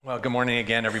Well, good morning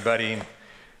again, everybody.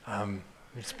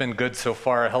 It's been good so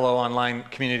far. Hello, online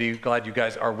community. Glad you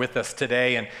guys are with us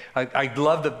today. And I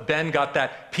love that Ben got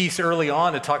that piece early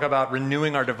on to talk about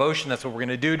renewing our devotion. That's what we're going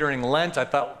to do during Lent. I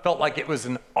felt like it was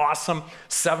an awesome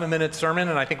 7-minute sermon,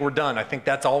 and I think we're done. I think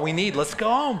that's all we need. Let's go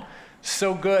home.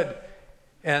 So good.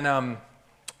 And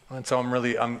so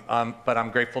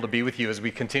I'm grateful to be with you as we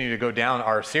continue to go down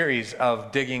our series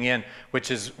of digging in,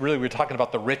 which is really, we're talking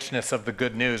about the richness of the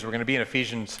good news. We're going to be in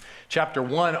Ephesians chapter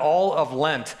 1, all of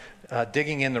Lent,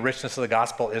 digging in the richness of the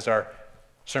gospel is our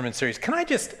sermon series. Can I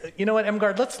just, you know what,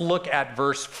 Emgard, let's look at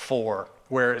verse 4,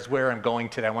 where I'm going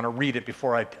today. I want to read it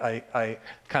before I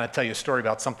kind of tell you a story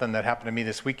about something that happened to me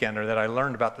this weekend or that I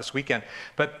learned about this weekend.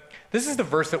 But this is the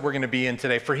verse that we're going to be in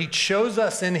today. For he chose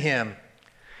us in him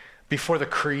before the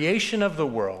creation of the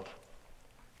world,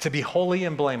 to be holy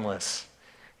and blameless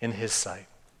in his sight.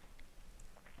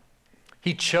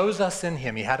 He chose us in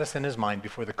him. He had us in his mind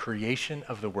before the creation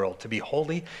of the world, to be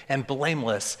holy and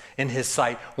blameless in his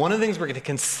sight. One of the things we're going to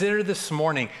consider this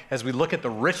morning as we look at the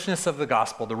richness of the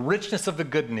gospel, the richness of the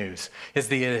good news, is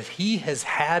that he has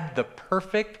had the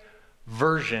perfect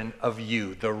version of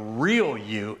you, the real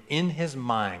you, in his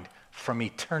mind from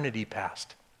eternity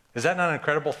past. Is that not an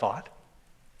incredible thought?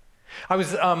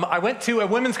 I went to a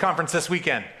women's conference this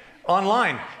weekend,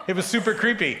 online. It was super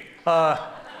creepy. I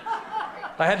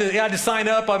had to sign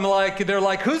up. They're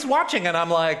like, who's watching? And I'm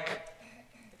like,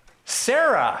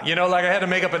 Sarah, I had to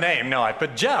make up a name. No, I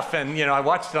put Jeff, and I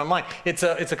watched it online. It's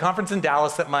a conference in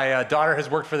Dallas that my daughter has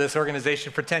worked for this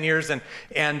organization for 10 years, and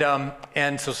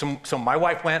so my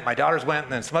wife went, my daughters went,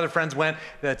 and then some other friends went.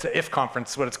 That's an IF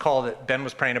conference, what it's called, that Ben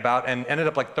was praying about, and ended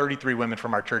up like 33 women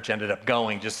from our church ended up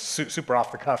going, just super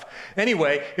off the cuff.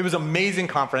 Anyway, it was an amazing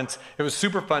conference. It was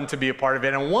super fun to be a part of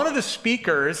it, and one of the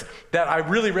speakers that I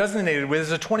really resonated with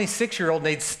is a 26-year-old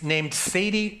named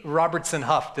Sadie Robertson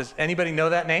Huff. Does anybody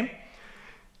know that name?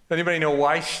 Anybody know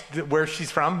where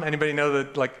she's from? Anybody know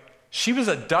that, she was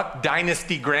a Duck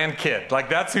Dynasty grandkid.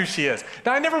 That's who she is.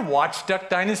 Now, I never watched Duck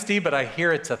Dynasty, but I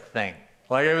hear it's a thing.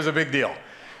 It was a big deal.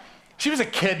 She was a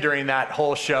kid during that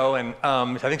whole show, and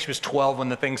I think she was 12 when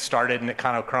the thing started, and it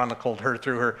kind of chronicled her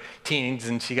through her teens,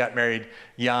 and she got married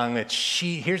young.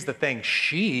 Here's the thing,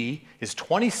 she is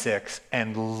 26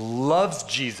 and loves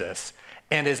Jesus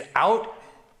and is out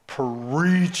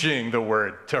preaching the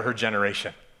word to her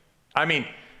generation. I mean,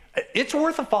 it's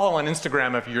worth a follow on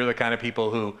Instagram if you're the kind of people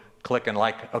who click and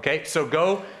like, okay? So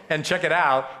go and check it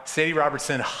out. Sadie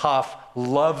Robertson Huff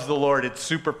loves the Lord. It's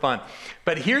super fun.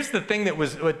 But here's the thing that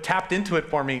what tapped into it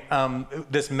for me,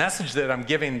 this message that I'm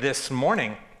giving this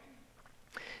morning.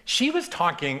 She was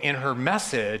talking in her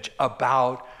message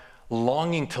about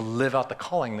longing to live out the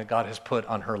calling that God has put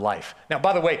on her life. Now,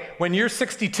 by the way, when you're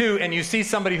 62 and you see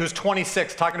somebody who's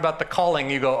 26 talking about the calling,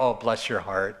 you go, oh, bless your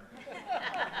heart.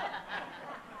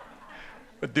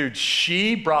 But dude,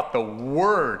 she brought the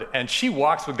word and she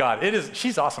walks with God.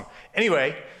 She's awesome.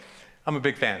 Anyway, I'm a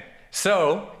big fan.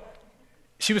 So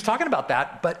she was talking about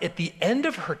that, but at the end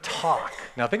of her talk,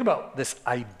 now think about this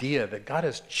idea that God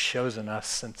has chosen us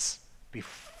since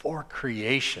before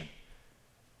creation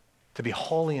to be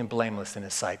holy and blameless in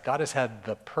his sight. God has had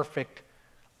the perfect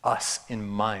us in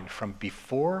mind from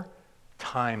before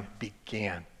time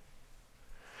began.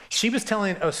 She was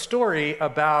telling a story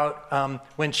about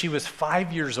when she was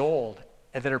 5 years old,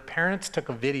 and that her parents took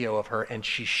a video of her and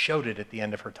she showed it at the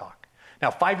end of her talk.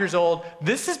 Now, 5 years old,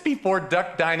 this is before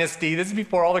Duck Dynasty, this is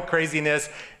before all the craziness,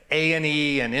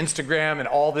 A&E and Instagram and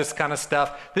all this kind of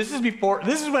stuff. This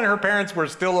is when her parents were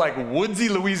still like woodsy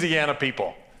Louisiana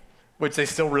people, which they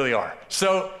still really are.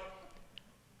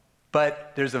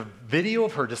 But there's a video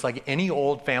of her, just like any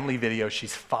old family video.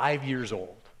 She's 5 years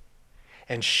old,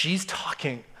 and she's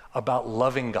talking about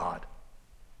loving God.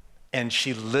 And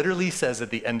she literally says at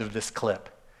the end of this clip,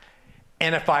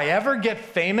 and if I ever get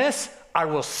famous, I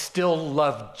will still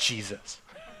love Jesus.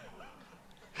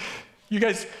 You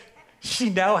guys, she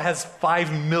now has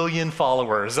 5 million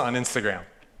followers on Instagram.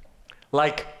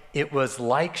 It was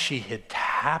like she had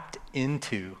tapped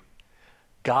into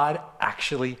God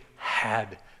actually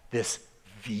had this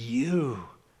view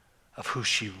of who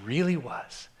she really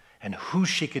was and who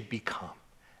she could become.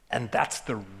 And that's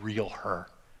the real her.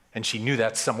 And she knew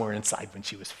that somewhere inside when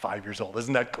she was 5 years old.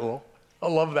 Isn't that cool? I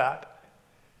love that.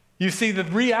 You see, the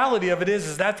reality of it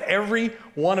is that's every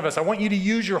one of us. I want you to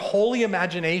use your holy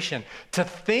imagination to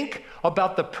think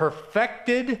about the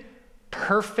perfected,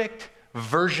 perfect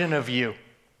version of you.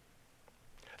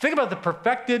 Think about the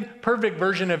perfected, perfect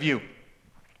version of you.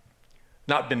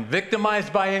 Not been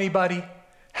victimized by anybody,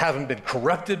 haven't been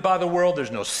corrupted by the world. There's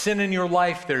no sin in your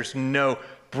life. There's no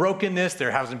brokenness.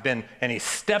 There hasn't been any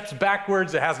steps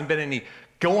backwards. There hasn't been any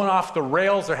going off the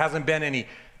rails. There hasn't been any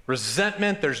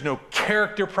resentment. There's no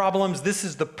character problems. This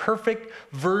is the perfect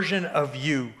version of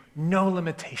you. No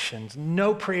limitations,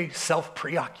 no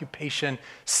self-preoccupation,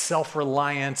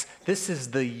 self-reliance. This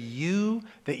is the you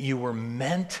that you were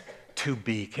meant to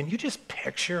be. Can you just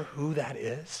picture who that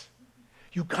is?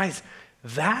 You guys,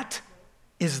 that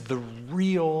is the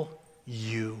real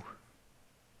you.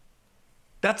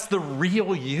 That's the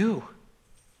real you.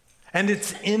 And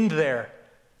it's in there.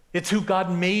 It's who God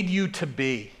made you to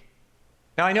be.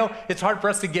 Now, I know it's hard for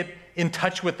us to get in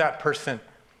touch with that person,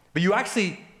 but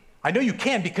I know you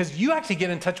can, because you actually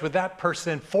get in touch with that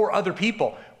person for other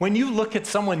people. When you look at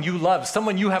someone you love,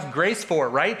 someone you have grace for,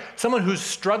 right? Someone who's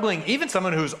struggling, even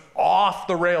someone who's off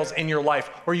the rails in your life,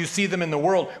 or you see them in the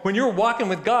world. When you're walking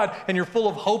with God and you're full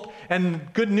of hope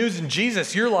and good news in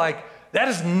Jesus, you're like, that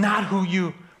is not who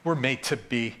you were made to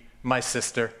be, my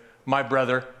sister, my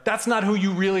brother. That's not who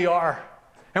you really are.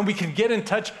 And we can get in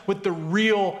touch with the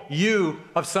real you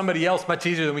of somebody else much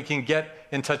easier than we can get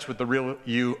in touch with the real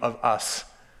you of us.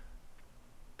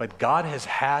 But God has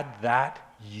had that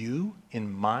you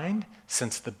in mind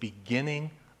since the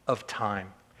beginning of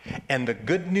time. And the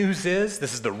good news is,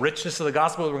 this is the richness of the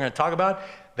gospel that we're going to talk about.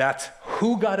 That's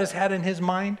who God has had in his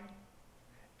mind.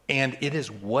 And it is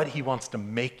what he wants to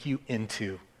make you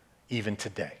into even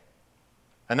today.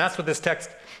 And that's what this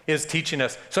text is teaching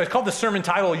us. So I called the sermon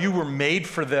title, You Were Made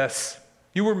for This.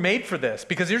 You were made for this,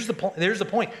 because here's the point.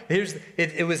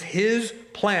 It was his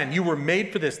plan. You were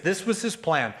made for this. This was his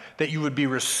plan, that you would be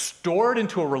restored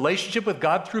into a relationship with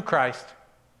God through Christ,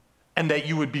 and that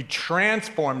you would be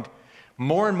transformed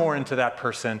more and more into that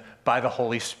person by the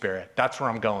Holy Spirit. That's where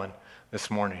I'm going this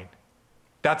morning.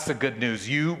 That's the good news.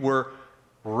 You were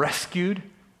rescued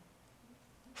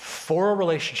for a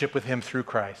relationship with him through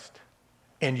Christ,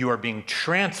 and you are being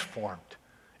transformed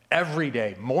every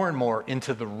day, more and more,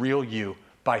 into the real you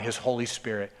by his Holy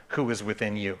Spirit who is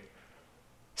within you.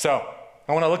 So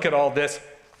I want to look at all this,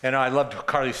 and I loved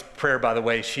Carly's prayer, by the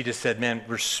way. She just said, man,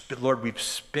 Lord,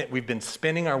 we've been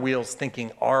spinning our wheels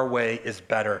thinking our way is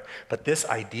better. But this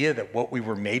idea that what we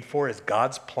were made for is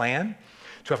God's plan,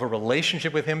 to have a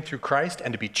relationship with him through Christ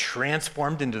and to be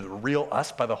transformed into the real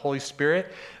us by the Holy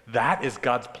Spirit, that is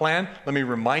God's plan. Let me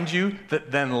remind you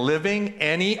that then living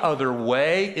any other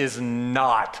way is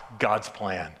not God's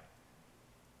plan.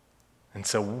 And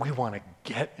so we want to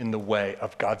get in the way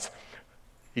of God's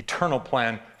eternal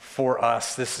plan for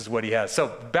us. This is what he has.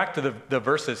 So back to the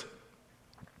verses.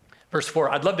 Verse 4,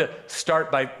 I'd love to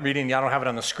start by reading, I don't have it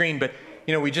on the screen, but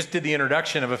we just did the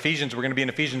introduction of Ephesians. We're going to be in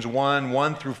Ephesians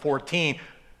 1 through 14.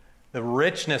 The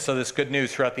richness of this good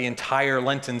news throughout the entire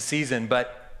Lenten season.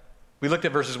 But we looked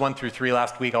at verses 1 through 3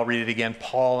 last week. I'll read it again.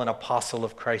 Paul, an apostle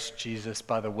of Christ Jesus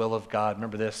by the will of God.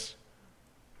 Remember this?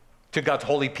 To God's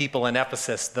holy people in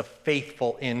Ephesus, the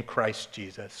faithful in Christ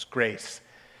Jesus. Grace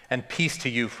and peace to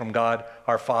you from God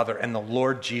our Father and the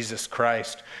Lord Jesus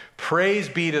Christ. Praise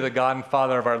be to the God and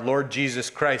Father of our Lord Jesus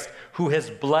Christ, who has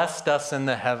blessed us in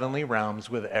the heavenly realms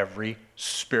with every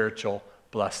spiritual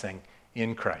blessing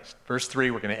in Christ. Verse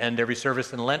 3, we're going to end every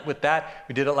service in Lent with that.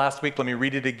 We did it last week. Let me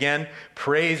read it again.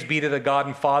 Praise be to the God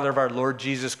and Father of our Lord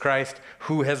Jesus Christ,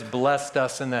 who has blessed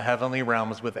us in the heavenly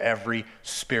realms with every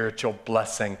spiritual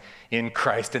blessing in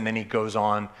Christ. And then he goes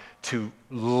on to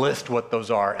list what those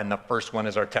are. And the first one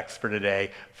is our text for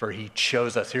today. For he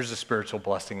chose us. Here's a spiritual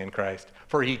blessing in Christ.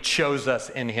 For he chose us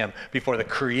in him before the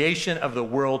creation of the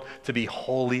world to be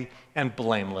holy and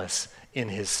blameless in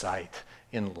his sight.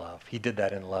 In love. He did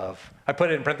that in love. I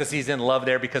put it in parentheses in love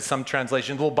there because some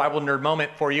translations, a little Bible nerd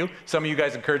moment for you. Some of you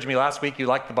guys encouraged me last week. You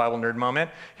liked the Bible nerd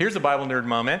moment. Here's a Bible nerd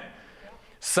moment.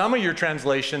 Some of your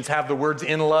translations have the words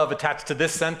in love attached to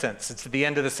this sentence. It's at the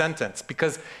end of the sentence.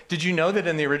 Because did you know that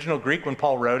in the original Greek when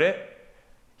Paul wrote it,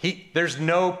 there's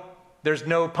no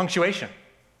punctuation.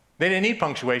 They didn't need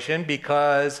punctuation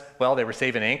because, well, they were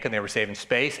saving ink and they were saving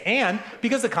space. And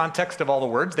because the context of all the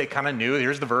words, they kind of knew,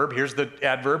 here's the verb, here's the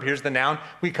adverb, here's the noun.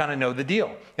 We kind of know the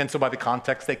deal. And so by the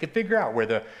context, they could figure out where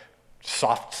the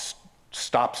soft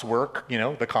stops were,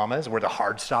 the commas, where the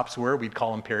hard stops were. We'd call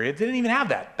them periods. They didn't even have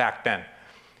that back then.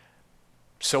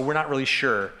 So we're not really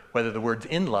sure whether the words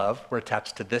in love were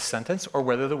attached to this sentence or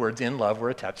whether the words in love were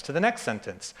attached to the next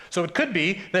sentence. So it could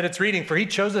be that it's reading, for he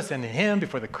chose us in him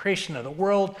before the creation of the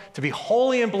world to be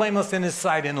holy and blameless in his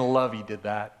sight. In love he did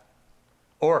that.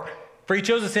 Or, for he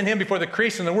chose us in him before the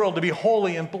creation of the world to be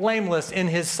holy and blameless in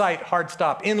his sight. Hard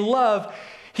stop. In love,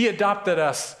 he adopted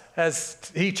us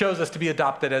as he chose us to be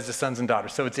adopted as his sons and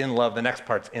daughters. So it's in love. The next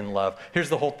part's in love. Here's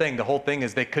the whole thing. The whole thing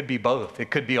is they could be both. It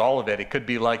could be all of it. It could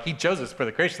be like he chose us for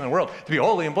the creation of the world to be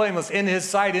holy and blameless in his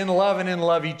sight, in love, and in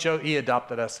love he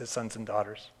adopted us as sons and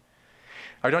daughters.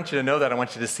 I want you to know that. I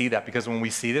want you to see that, because when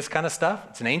we see this kind of stuff,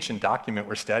 it's an ancient document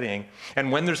we're studying.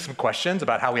 And when there's some questions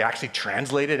about how we actually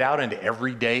translate it out into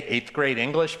everyday 8th grade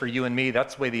English for you and me,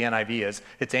 that's the way the NIV is.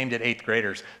 It's aimed at 8th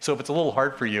graders. So if it's a little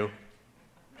hard for you.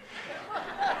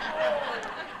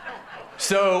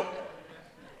 So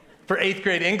for 8th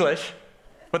grade English,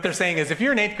 what they're saying is if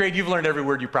you're in 8th grade, you've learned every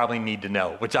word you probably need to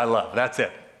know, which I love. That's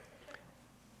it.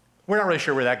 We're not really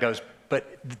sure where that goes,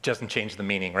 but it doesn't change the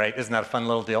meaning, right? Isn't that a fun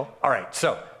little deal? All right,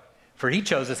 so, for he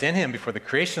chose us in him before the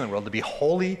creation of the world to be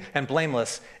holy and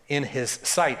blameless in his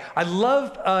sight. I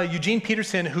love Eugene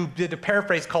Peterson, who did a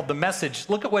paraphrase called The Message.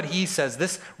 Look at what he says.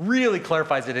 This really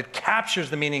clarifies it. It captures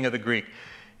the meaning of the Greek.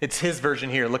 It's his version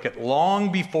here. Look at,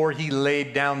 long before he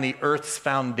laid down the earth's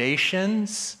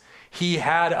foundations, he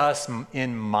had us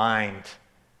in mind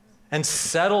and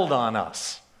settled on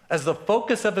us as the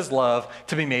focus of his love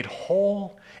to be made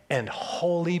whole and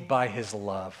holy by his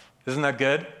love. Isn't that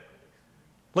good?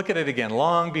 Look at it again.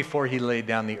 Long before he laid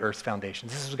down the earth's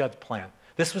foundations. This was God's plan.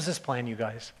 This was his plan, you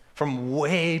guys. From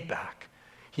way back,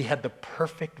 he had the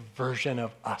perfect version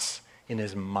of us in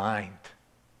his mind.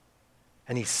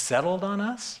 And he settled on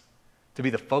us to be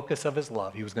the focus of his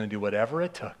love. He was going to do whatever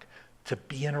it took to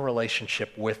be in a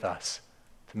relationship with us,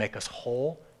 to make us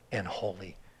whole and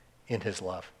holy in his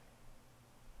love.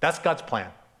 That's God's plan.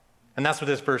 And that's what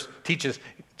this verse teaches.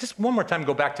 Just one more time,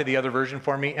 go back to the other version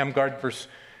for me. Emgard verse,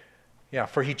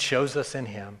 for he chose us in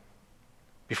him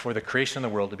before the creation of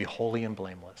the world to be holy and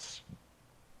blameless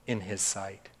in his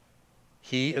sight.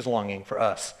 He is longing for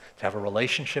us to have a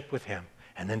relationship with him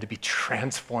and then to be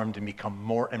transformed and become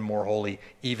more and more holy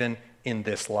even in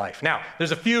this life. Now,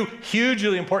 there's a few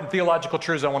hugely important theological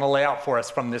truths I want to lay out for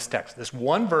us from this text. This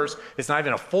one verse is not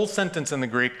even a full sentence in the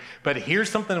Greek, but here's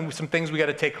some things we got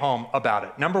to take home about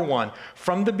it. Number one,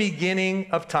 from the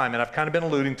beginning of time, and I've kind of been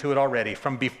alluding to it already,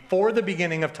 from before the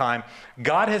beginning of time,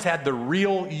 God has had the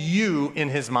real you in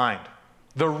his mind.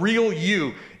 The real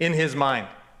you in his mind.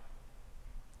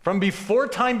 From before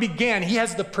time began, he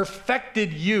has the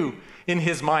perfected you in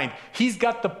his mind. He's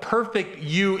got the perfect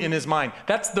you in his mind.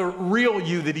 That's the real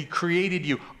you that he created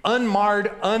you,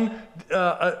 unmarred,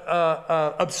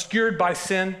 obscured by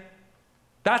sin.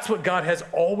 That's what God has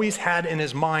always had in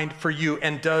his mind for you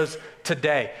and does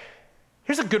today.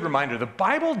 Here's a good reminder. The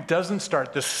Bible doesn't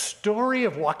start, the story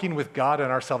of walking with God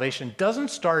and our salvation doesn't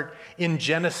start in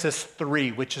Genesis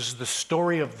 3, which is the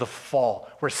story of the fall,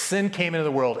 where sin came into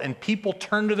the world and people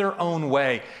turned to their own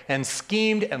way and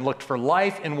schemed and looked for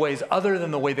life in ways other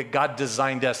than the way that God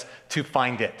designed us to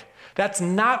find it. That's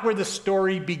not where the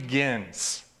story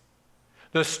begins.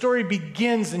 The story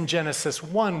begins in Genesis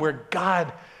 1, where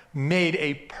God made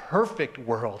a perfect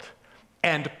world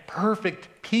and perfect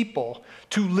people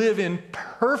to live in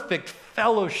perfect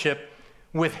fellowship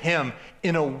with him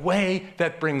in a way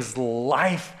that brings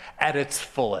life at its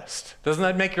fullest. Doesn't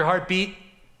that make your heart beat?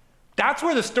 That's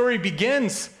where the story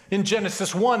begins in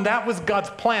Genesis 1. That was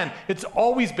God's plan. It's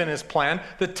always been his plan.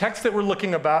 The text that we're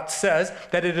looking about says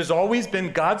that it has always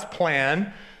been God's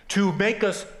plan to make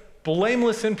us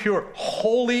blameless and pure,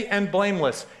 holy and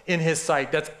blameless in his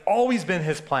sight. That's always been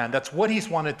his plan. That's what he's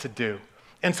wanted to do.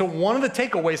 And so one of the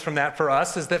takeaways from that for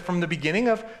us is that from the beginning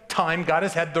of time, God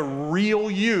has had the real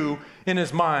you in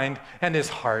his mind and his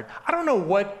heart. I don't know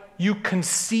what you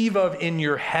conceive of in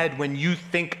your head when you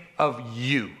think of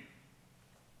you.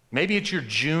 Maybe it's your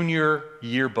junior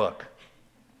yearbook.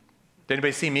 Did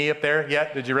anybody see me up there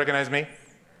yet? Did you recognize me?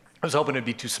 I was hoping it'd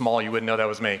be too small. You wouldn't know that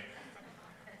was me.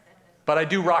 But I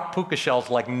do rock puka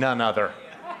shells like none other.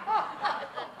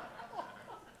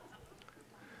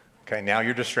 Okay, now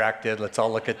you're distracted. Let's all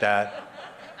look at that.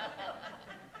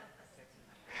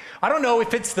 I don't know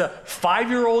if it's the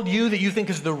 5-year-old you that you think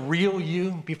is the real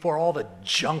you before all the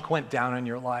junk went down in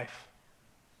your life.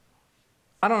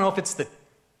 I don't know if it's the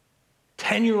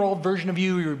 10-year-old version of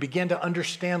you who began to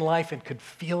understand life and could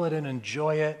feel it and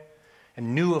enjoy it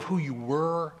and knew of who you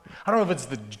were. I don't know if it's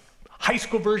the high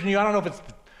school version of you. I don't know if it's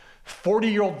the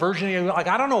 40-year-old version of you. Like,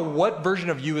 I don't know what version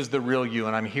of you is the real you.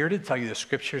 And I'm here to tell you the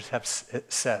scriptures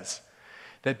says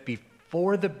that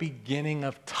before the beginning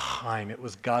of time, it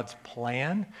was God's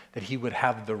plan that he would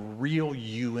have the real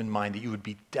you in mind, that you would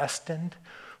be destined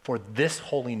for this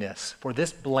holiness, for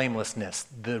this blamelessness,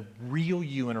 the real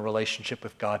you in a relationship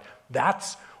with God.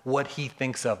 That's what he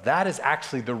thinks of. That is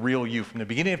actually the real you. From the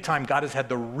beginning of time, God has had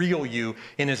the real you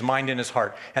in his mind and his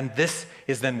heart. And this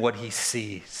is then what he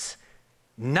sees.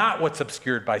 Not what's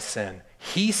obscured by sin.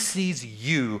 He sees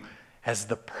you as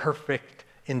the perfect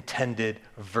intended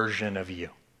version of you.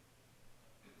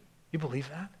 You believe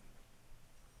that?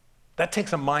 That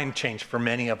takes a mind change for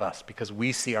many of us because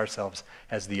we see ourselves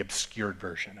as the obscured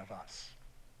version of us.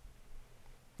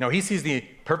 No, he sees the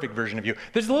perfect version of you.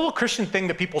 There's a little Christian thing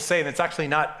that people say, and it's actually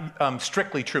not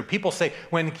strictly true. People say,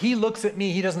 when he looks at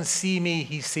me, he doesn't see me,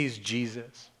 he sees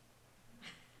Jesus.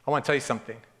 I want to tell you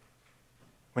something.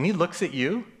 When he looks at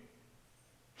you,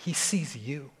 he sees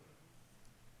you.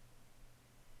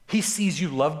 He sees you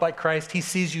loved by Christ. He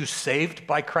sees you saved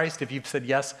by Christ if you've said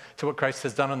yes to what Christ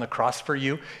has done on the cross for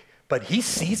you. But he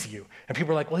sees you. And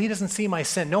people are like, well, he doesn't see my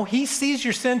sin. No, he sees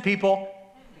your sin, people.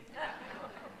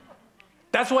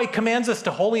 That's why he commands us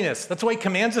to holiness. That's why he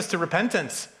commands us to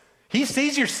repentance. He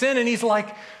sees your sin and he's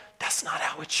like, that's not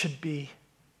how it should be.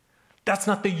 That's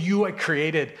not the you I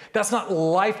created. That's not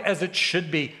life as it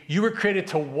should be. You were created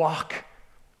to walk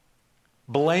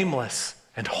blameless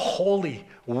and holy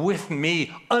with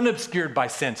me, unobscured by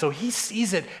sin. So he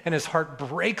sees it and his heart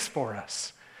breaks for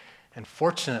us. And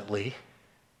fortunately,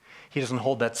 he doesn't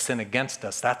hold that sin against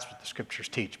us. That's what the scriptures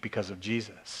teach because of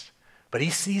Jesus. But he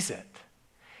sees it.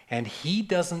 And he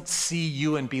doesn't see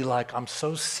you and be like, I'm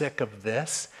so sick of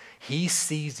this. He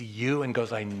sees you and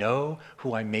goes, I know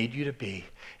who I made you to be,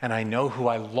 and I know who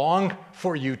I long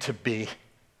for you to be.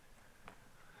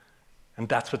 And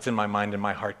that's what's in my mind and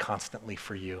my heart constantly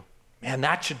for you. Man,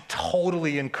 that should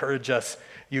totally encourage us,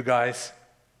 you guys.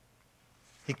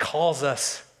 He calls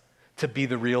us to be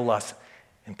the real us.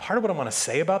 And part of what I want to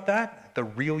say about that, the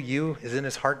real you is in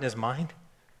his heart and his mind.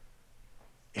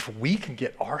 If we can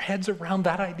get our heads around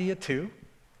that idea too,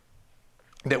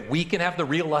 that we can have the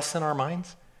real us in our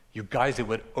minds, you guys, it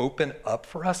would open up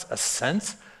for us a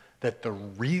sense that the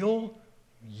real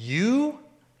you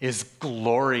is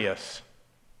glorious.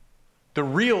 The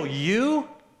real you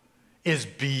is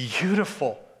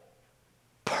beautiful,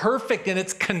 perfect in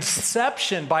its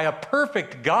conception by a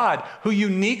perfect God who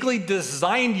uniquely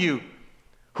designed you,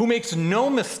 who makes no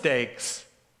mistakes,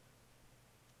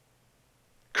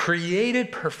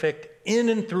 created perfect in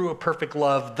and through a perfect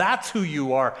love. That's who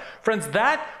you are. Friends,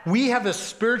 that we have a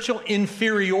spiritual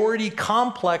inferiority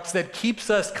complex that keeps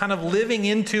us kind of living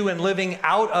into and living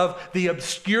out of the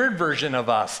obscured version of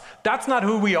us. That's not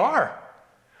who we are.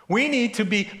 We need to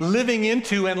be living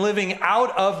into and living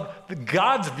out of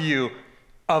God's view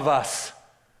of us,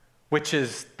 which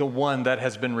is the one that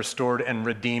has been restored and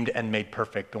redeemed and made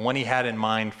perfect, the one he had in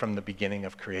mind from the beginning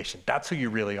of creation. That's who you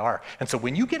really are. And so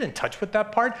when you get in touch with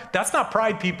that part, that's not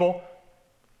pride, people.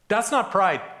 That's not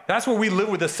pride. That's where we live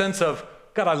with a sense of,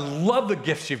 God, I love the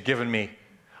gifts you've given me.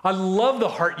 I love the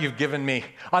heart you've given me.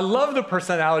 I love the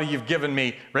personality you've given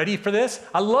me. Ready for this?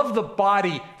 I love the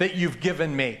body that you've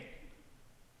given me.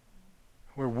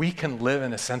 Where we can live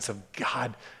in a sense of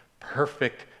God,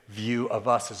 perfect view of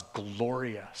us is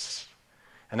glorious.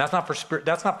 And that's not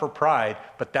for pride,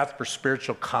 but that's for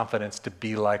spiritual confidence to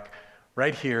be like,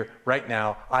 right here, right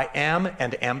now, I am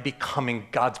and am becoming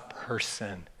God's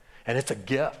person. And it's a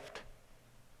gift.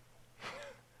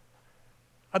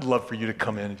 I'd love for you to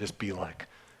come in and just be like,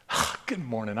 good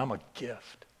morning, I'm a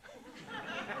gift.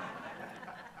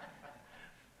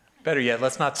 Better yet,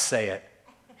 let's not say it.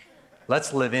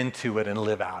 Let's live into it and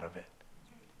live out of it.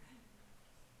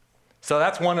 So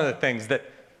that's one of the things that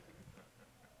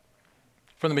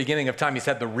from the beginning of time, he's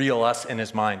had the real us in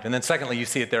his mind. And then secondly, you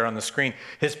see it there on the screen.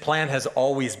 His plan has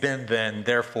always been then,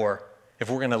 therefore, if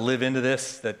we're going to live into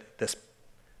this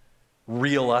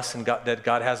real us and that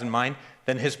God has in mind,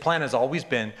 then his plan has always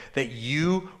been that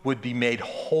you would be made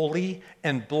holy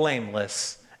and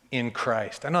blameless in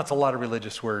Christ. I know it's a lot of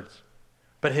religious words,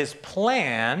 but his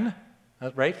plan,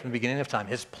 right, from the beginning of time,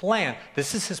 his plan,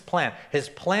 this is his plan. His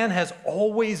plan has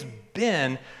always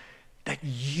been that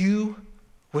you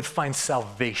would find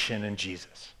salvation in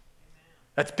Jesus.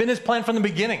 That's been his plan from the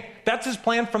beginning. That's his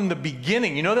plan from the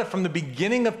beginning. You know that from the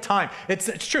beginning of time.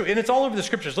 It's true, and it's all over the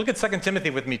scriptures. Look at 2 Timothy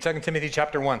with me, 2 Timothy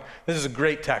chapter 1. This is a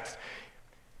great text.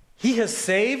 He has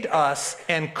saved us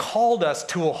and called us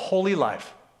to a holy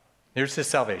life. Here's his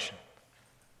salvation.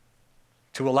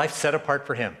 To a life set apart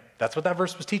for him. That's what that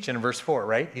verse was teaching in verse 4,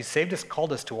 right? He saved us,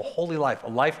 called us to a holy life, a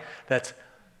life that's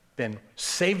been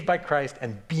saved by Christ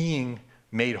and being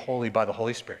made holy by the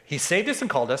Holy Spirit. He saved us and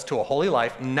called us to a holy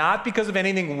life, not because of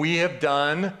anything we have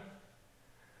done,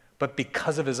 but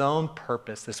because of his own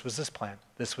purpose. This was his plan.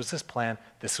 This was his plan.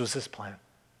 This was his plan.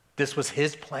 This was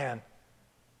his plan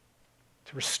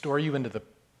to restore you into the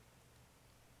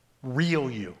real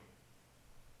you.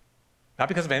 Not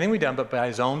because of anything we've done, but by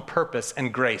his own purpose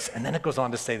and grace. And then it goes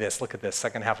on to say this. Look at this,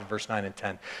 second half of verse 9 and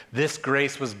 10. This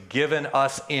grace was given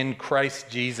us in Christ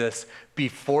Jesus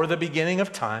before the beginning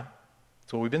of time.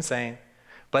 That's what we've been saying.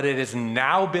 But it has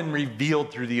now been revealed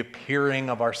through the appearing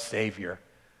of our Savior,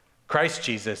 Christ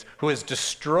Jesus, who has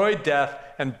destroyed death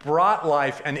and brought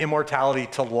life and immortality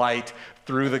to light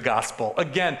through the gospel.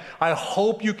 Again, I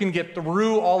hope you can get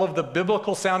through all of the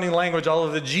biblical sounding language, all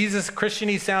of the Jesus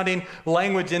Christian-y sounding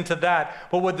language into that.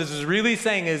 But what this is really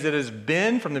saying is it has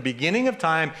been from the beginning of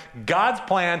time God's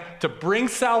plan to bring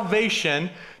salvation,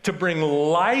 to bring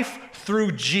life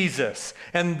through Jesus.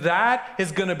 And that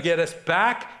is going to get us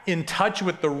back in touch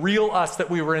with the real us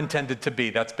that we were intended to be.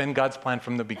 That's been God's plan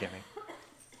from the beginning.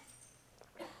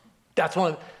 That's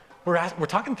one of we're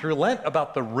talking through Lent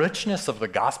about the richness of the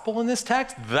gospel in this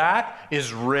text. That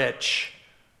is rich.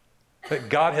 That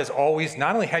God has always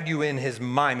not only had you in his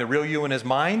mind, the real you in his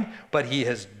mind, but he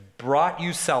has brought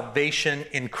you salvation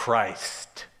in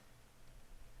Christ.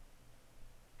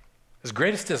 His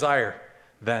greatest desire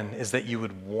then is that you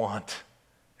would want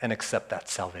and accept that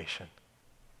salvation.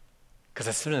 Because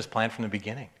that's been his plan from the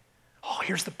beginning. Oh,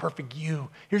 here's the perfect you.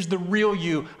 Here's the real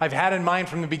you I've had in mind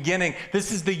from the beginning.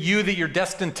 This is the you that you're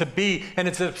destined to be, and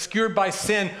it's obscured by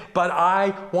sin, but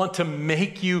I want to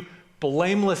make you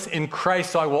blameless in Christ,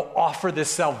 so I will offer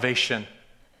this salvation.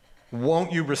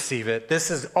 Won't you receive it? This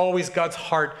is always God's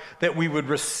heart, that we would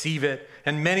receive it.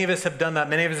 And many of us have done that.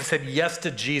 Many of us have said yes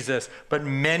to Jesus, but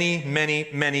many, many,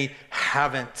 many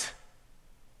haven't.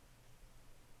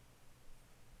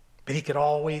 But he could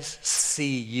always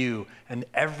see you and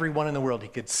everyone in the world. He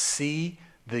could see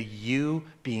the you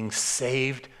being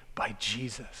saved by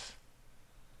Jesus.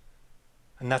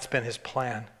 And that's been his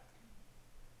plan.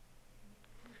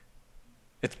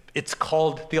 It's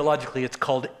called, theologically, it's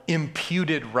called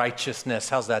imputed righteousness.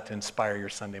 How's that to inspire your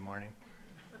Sunday morning?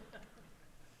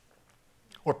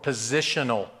 Or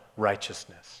positional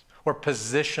righteousness. Or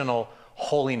positional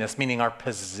holiness, meaning our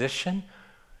position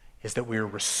is that we are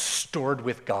restored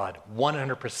with God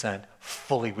 100%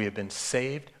 fully. We have been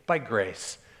saved by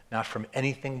grace, not from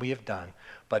anything we have done,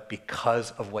 but because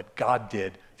of what God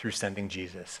did through sending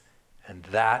Jesus. And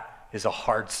that is a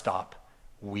hard stop.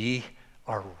 We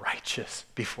are righteous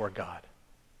before God.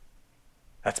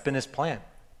 That's been his plan.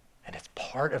 And it's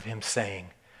part of him saying,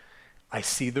 I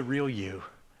see the real you,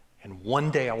 and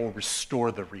one day I will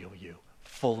restore the real you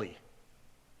fully.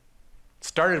 It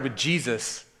started with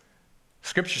Jesus.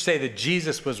 Scriptures say that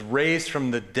Jesus was raised from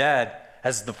the dead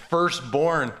as the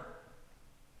firstborn.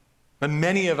 But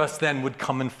many of us then would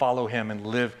come and follow him and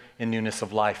live in newness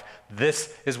of life.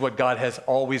 This is what God has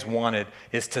always wanted,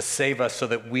 is to save us so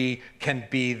that we can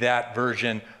be that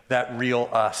version, that real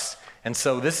us. And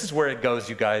so this is where it goes,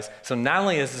 you guys. So not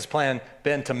only has his plan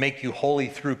been to make you holy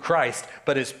through Christ,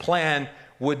 but his plan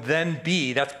would then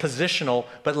be, that's positional,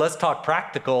 but let's talk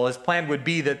practical. His plan would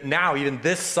be that now, even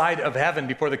this side of heaven,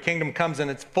 before the kingdom comes in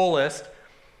its fullest,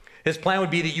 his plan would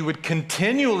be that you would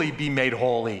continually be made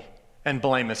holy and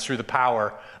blameless through the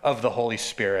power of the Holy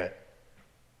Spirit.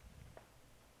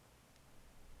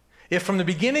 If from the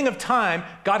beginning of time,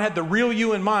 God had the real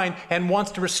you in mind and wants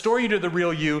to restore you to the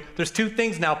real you, there's two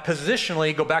things now.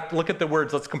 Positionally, go back, look at the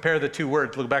words. Let's compare the two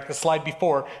words. Look back to the slide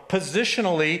before.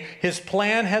 Positionally, his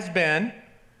plan has been,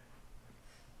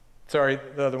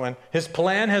 his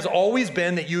plan has always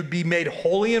been that you would be made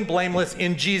holy and blameless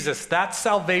in Jesus. That's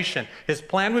salvation. His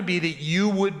plan would be that you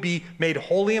would be made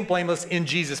holy and blameless in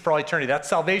Jesus for all eternity. That's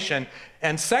salvation.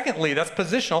 And secondly, that's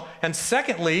positional. And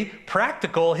secondly,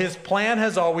 practical, his plan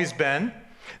has always been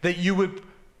that you would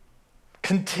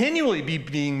continually be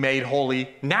being made holy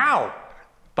now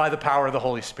by the power of the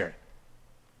Holy Spirit.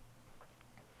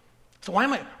 So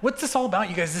what's this all about,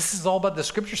 you guys? This is all about the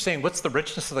scripture saying, what's the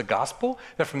richness of the gospel?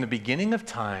 That from the beginning of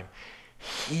time,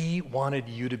 he wanted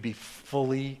you to be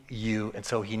fully you. And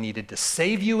so he needed to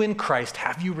save you in Christ.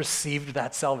 Have you received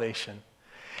that salvation?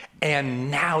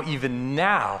 And now, even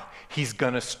now, he's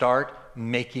going to start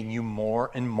making you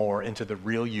more and more into the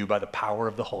real you by the power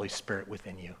of the Holy Spirit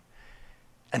within you.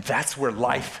 And that's where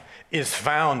life is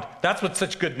found. That's what's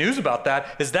such good news about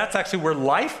that, is that's actually where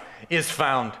life is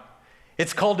found.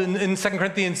 It's called in 2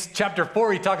 Corinthians chapter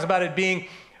 4, he talks about it being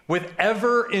with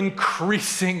ever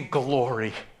increasing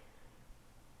glory.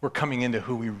 We're coming into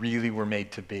who we really were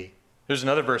made to be. There's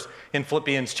another verse in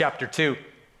Philippians chapter 2.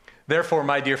 Therefore,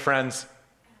 my dear friends,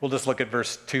 we'll just look at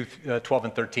verse 12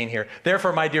 and 13 here.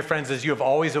 Therefore, my dear friends, as you have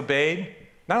always obeyed,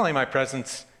 not only my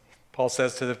presence, Paul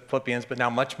says to the Philippians, but now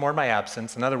much more my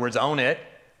absence. In other words, own it.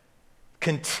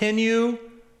 Continue,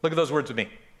 look at those words with me,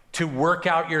 to work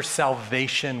out your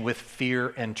salvation with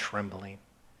fear and trembling.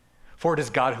 For it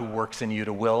is God who works in you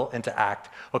to will and to act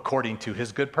according to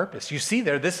his good purpose. You see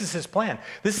there, this is his plan.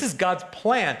 This is God's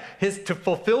plan. To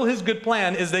fulfill his good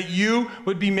plan is that you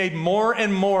would be made more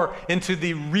and more into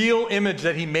the real image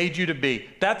that he made you to be.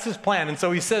 That's his plan. And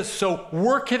so he says, so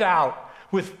work it out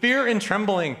with fear and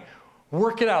trembling.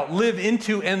 Work it out. Live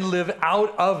into and live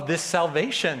out of this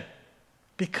salvation,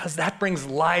 because that brings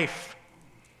life.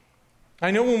 I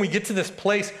know when we get to this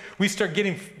place, we start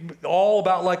getting all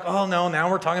about like, oh no, now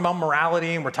we're talking about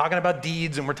morality and we're talking about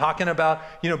deeds and we're talking about,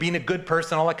 being a good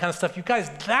person, all that kind of stuff. You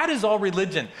guys, that is all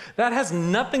religion. That has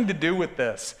nothing to do with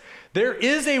this. There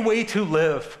is a way to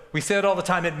live. We say it all the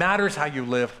time. It matters how you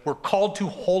live. We're called to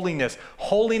holiness.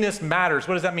 Holiness matters.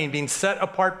 What does that mean? Being set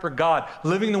apart for God,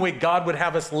 living the way God would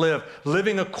have us live,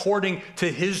 living according to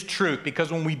his truth.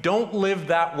 Because when we don't live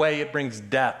that way, it brings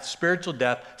death, spiritual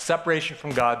death, separation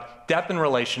from God, death in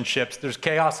relationships. There's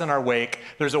chaos in our wake.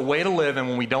 There's a way to live. And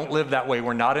when we don't live that way,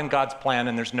 we're not in God's plan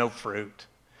and there's no fruit.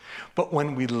 But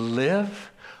when we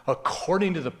live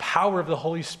according to the power of the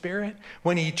Holy Spirit,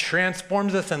 when he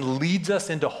transforms us and leads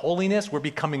us into holiness, we're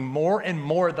becoming more and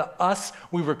more the us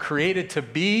we were created to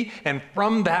be, and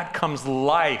from that comes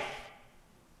life.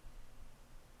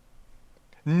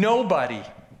 Nobody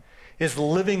is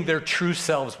living their true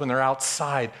selves when they're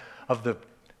outside of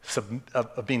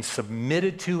being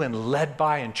submitted to and led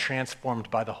by and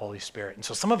transformed by the Holy Spirit. And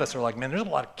so some of us are like, man, there's a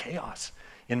lot of chaos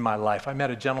in my life. I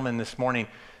met a gentleman this morning,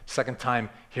 second time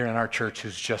here in our church,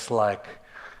 who's just like,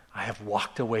 I have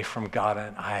walked away from God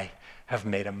and I have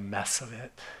made a mess of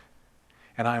it.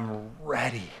 And I'm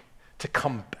ready to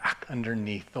come back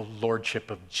underneath the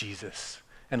lordship of Jesus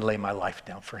and lay my life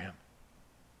down for him.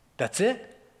 That's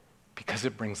it, because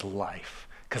it brings life,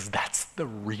 because that's the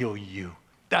real you.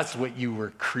 That's what you were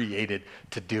created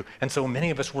to do. And so many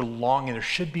of us were longing. There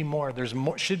should be more.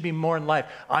 Should be more in life.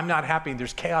 I'm not happy.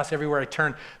 There's chaos everywhere I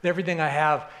turn. Everything I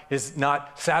have is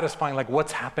not satisfying. Like,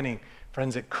 what's happening?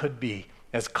 Friends, it could be,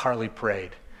 as Carly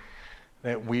prayed,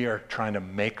 that we are trying to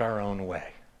make our own way.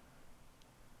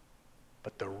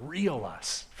 But the real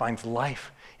us finds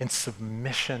life in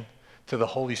submission to the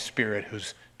Holy Spirit,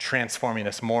 who's transforming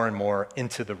us more and more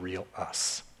into the real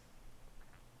us.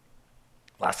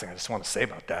 Last thing I just want to say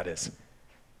about that is,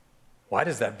 why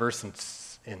does that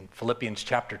verse in Philippians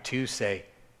chapter 2 say,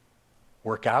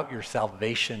 work out your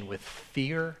salvation with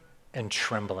fear and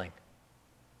trembling?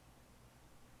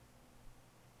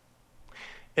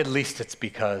 At least it's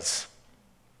because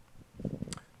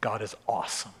God is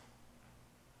awesome.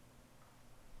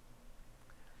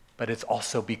 But it's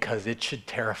also because it should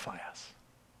terrify us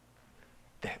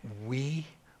that we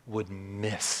would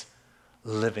miss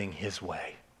living his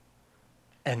way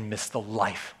and miss the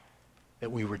life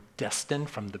that we were destined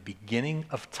from the beginning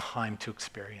of time to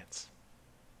experience.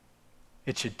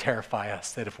 It should terrify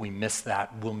us that if we miss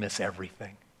that, we'll miss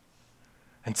everything.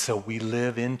 And so we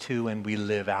live into and we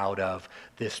live out of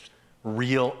this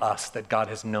real us that God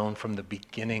has known from the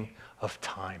beginning of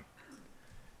time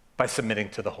by submitting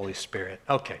to the Holy Spirit.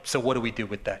 Okay, so what do we do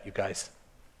with that, you guys?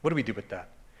 What do we do with that?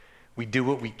 We do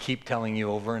what we keep telling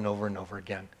you over and over and over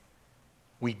again.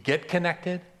 We get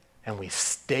connected and we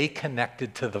stay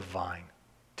connected to the vine,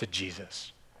 to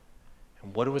Jesus.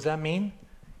 And what does that mean?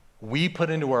 We put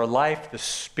into our life the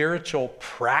spiritual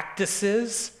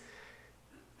practices,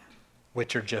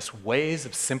 which are just ways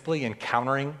of simply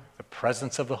encountering the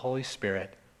presence of the Holy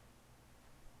Spirit,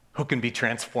 who can be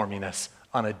transforming us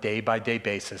on a day-by-day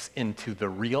basis into the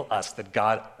real us that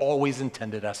God always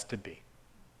intended us to be.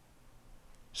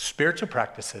 Spiritual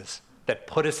practices that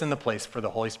put us in the place for the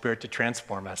Holy Spirit to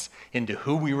transform us into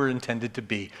who we were intended to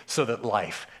be, so that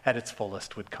life at its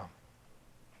fullest would come.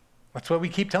 That's why we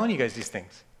keep telling you guys these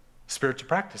things. Spiritual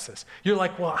practices. You're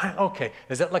like, well, okay,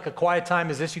 is that like a quiet time?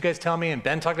 Is this you guys tell me? And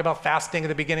Ben talked about fasting at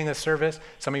the beginning of the service.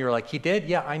 Some of you are like, he did?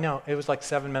 Yeah, I know. It was like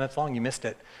 7 minutes long. You missed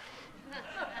it.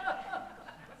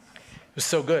 It was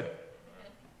so good.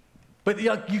 But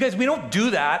you guys, we don't do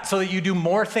that so that you do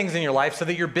more things in your life so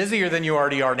that you're busier than you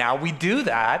already are now. We do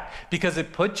that because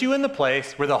it puts you in the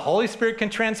place where the Holy Spirit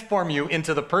can transform you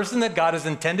into the person that God has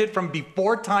intended from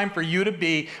before time for you to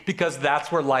be, because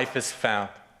that's where life is found.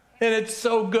 And it's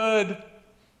so good.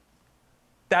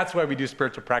 That's why we do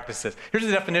spiritual practices. Here's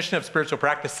the definition of spiritual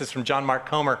practices from John Mark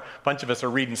Comer. A bunch of us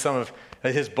are reading some of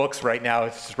his books right now.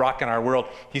 It's just rocking our world.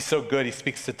 He's so good. He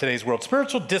speaks to today's world.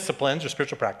 Spiritual disciplines or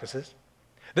spiritual practices,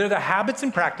 they're the habits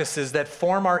and practices that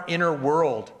form our inner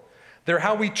world. They're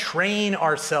how we train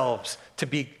ourselves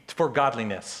for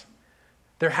godliness.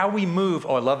 They're how we move.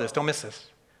 Oh, I love this. Don't miss this.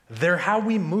 They're how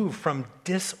we move from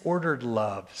disordered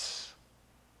loves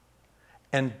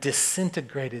and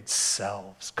disintegrated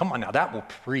selves. Come on now, that will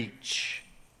preach.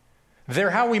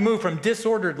 They're how we move from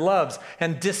disordered loves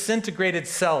and disintegrated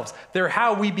selves. They're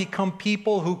how we become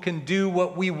people who can do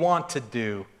what we want to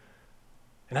do.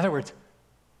 In other words,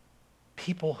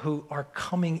 people who are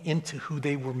coming into who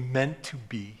they were meant to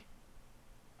be,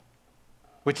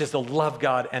 which is to love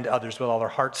God and others with all their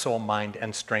heart, soul, mind,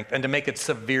 and strength. And to make it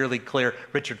severely clear,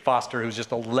 Richard Foster, who's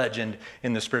just a legend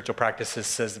in the spiritual practices,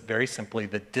 says very simply,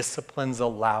 the disciplines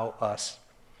allow us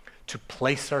to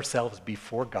place ourselves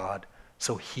before God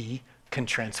so he can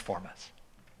transform us.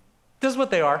 This is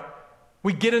what they are.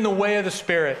 We get in the way of the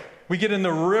Spirit. We get in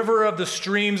the river of the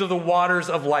streams of the waters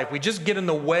of life. We just get in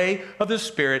the way of the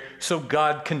Spirit so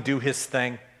God can do his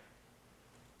thing.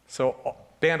 So,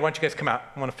 band, why don't you guys come out?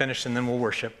 I want to finish and then we'll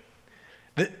worship.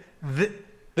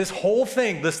 This whole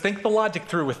thing, think the logic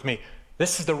through with me.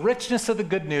 This is the richness of the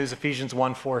good news. Ephesians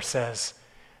 1:4 says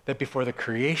that before the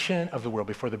creation of the world,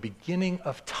 before the beginning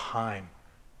of time,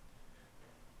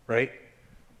 right?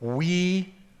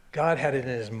 God had it in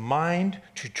his mind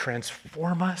to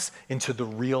transform us into the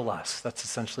real us. That's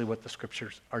essentially what the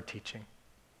scriptures are teaching.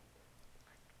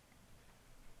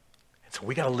 And so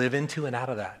we got to live into and out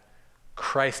of that.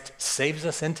 Christ saves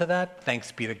us into that,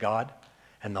 thanks be to God.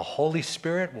 And the Holy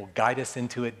Spirit will guide us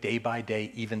into it day by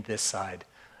day, even this side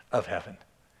of heaven.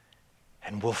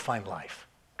 And we'll find life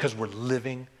because we're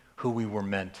living who we were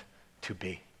meant to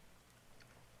be.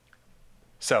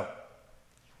 So,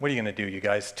 what are you going to do, you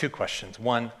guys? 2 questions.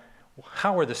 1,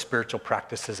 how are the spiritual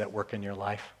practices at work in your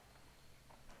life?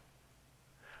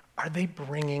 Are they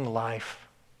bringing life?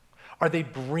 Are they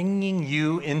bringing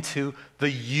you into the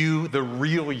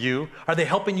real you? Are they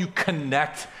helping you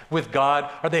connect with God?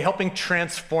 Are they helping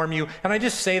transform you? And I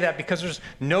just say that because there's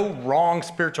no wrong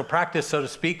spiritual practice, so to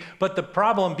speak, but the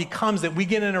problem becomes that we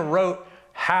get in a rote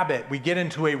habit. We get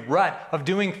into a rut of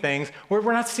doing things where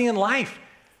we're not seeing life.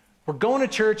 We're going to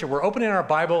church and we're opening our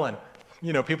Bible and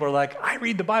people are like, I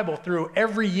read the Bible through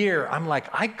every year. I'm like,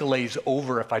 I glaze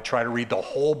over if I try to read the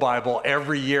whole Bible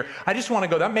every year. I just want to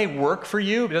go, that may work for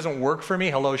you. It doesn't work for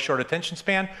me. Hello, short attention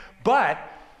span. But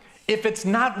if it's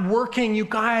not working, you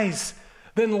guys,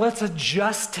 then let's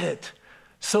adjust it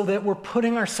so that we're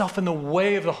putting ourselves in the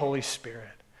way of the Holy Spirit.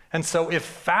 And so if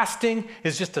fasting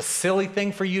is just a silly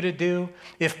thing for you to do,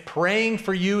 if praying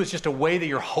for you is just a way that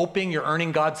you're hoping you're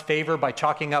earning God's favor by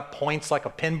chalking up points like a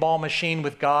pinball machine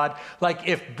with God, like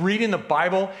if reading the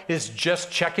Bible is just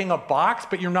checking a box,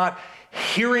 but you're not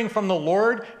hearing from the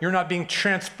Lord, you're not being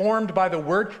transformed by the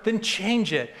word, then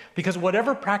change it. Because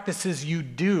whatever practices you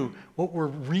do, what we're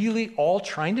really all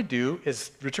trying to do,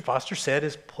 as Richard Foster said,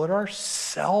 is put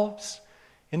ourselves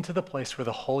into the place where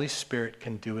the Holy Spirit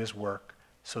can do his work,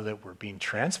 so that we're being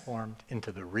transformed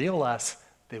into the real us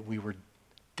that we were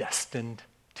destined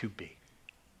to be.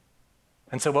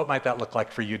 And so what might that look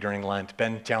like for you during Lent?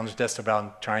 Ben challenged us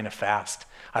about trying to fast.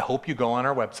 I hope you go on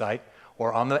our website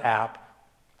or on the app,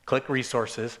 click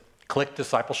resources, click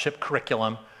discipleship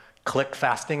curriculum, click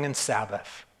fasting and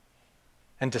Sabbath,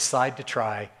 and decide to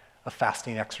try a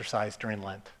fasting exercise during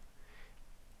Lent.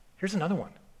 Here's another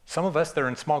one. Some of us that are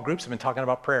in small groups have been talking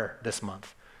about prayer this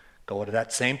month. Go to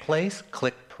that same place,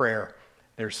 click prayer.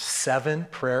 There's 7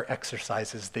 prayer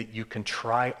exercises that you can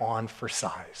try on for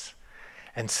size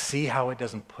and see how it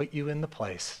doesn't put you in the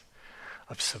place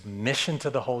of submission to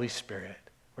the Holy Spirit,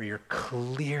 where you're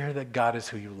clear that God is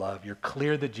who you love. You're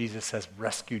clear that Jesus has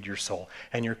rescued your soul,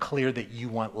 and you're clear that you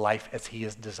want life as he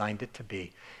has designed it to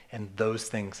be. And those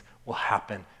things will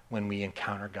happen when we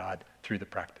encounter God through the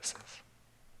practices.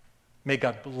 May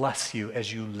God bless you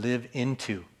as you live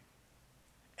into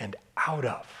and out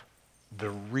of the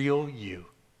real you.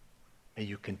 May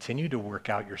you continue to work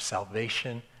out your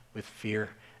salvation with fear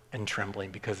and trembling,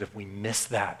 because if we miss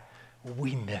that,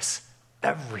 we miss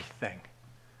everything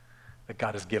that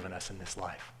God has given us in this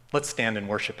life. Let's stand and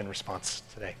worship in response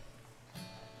today.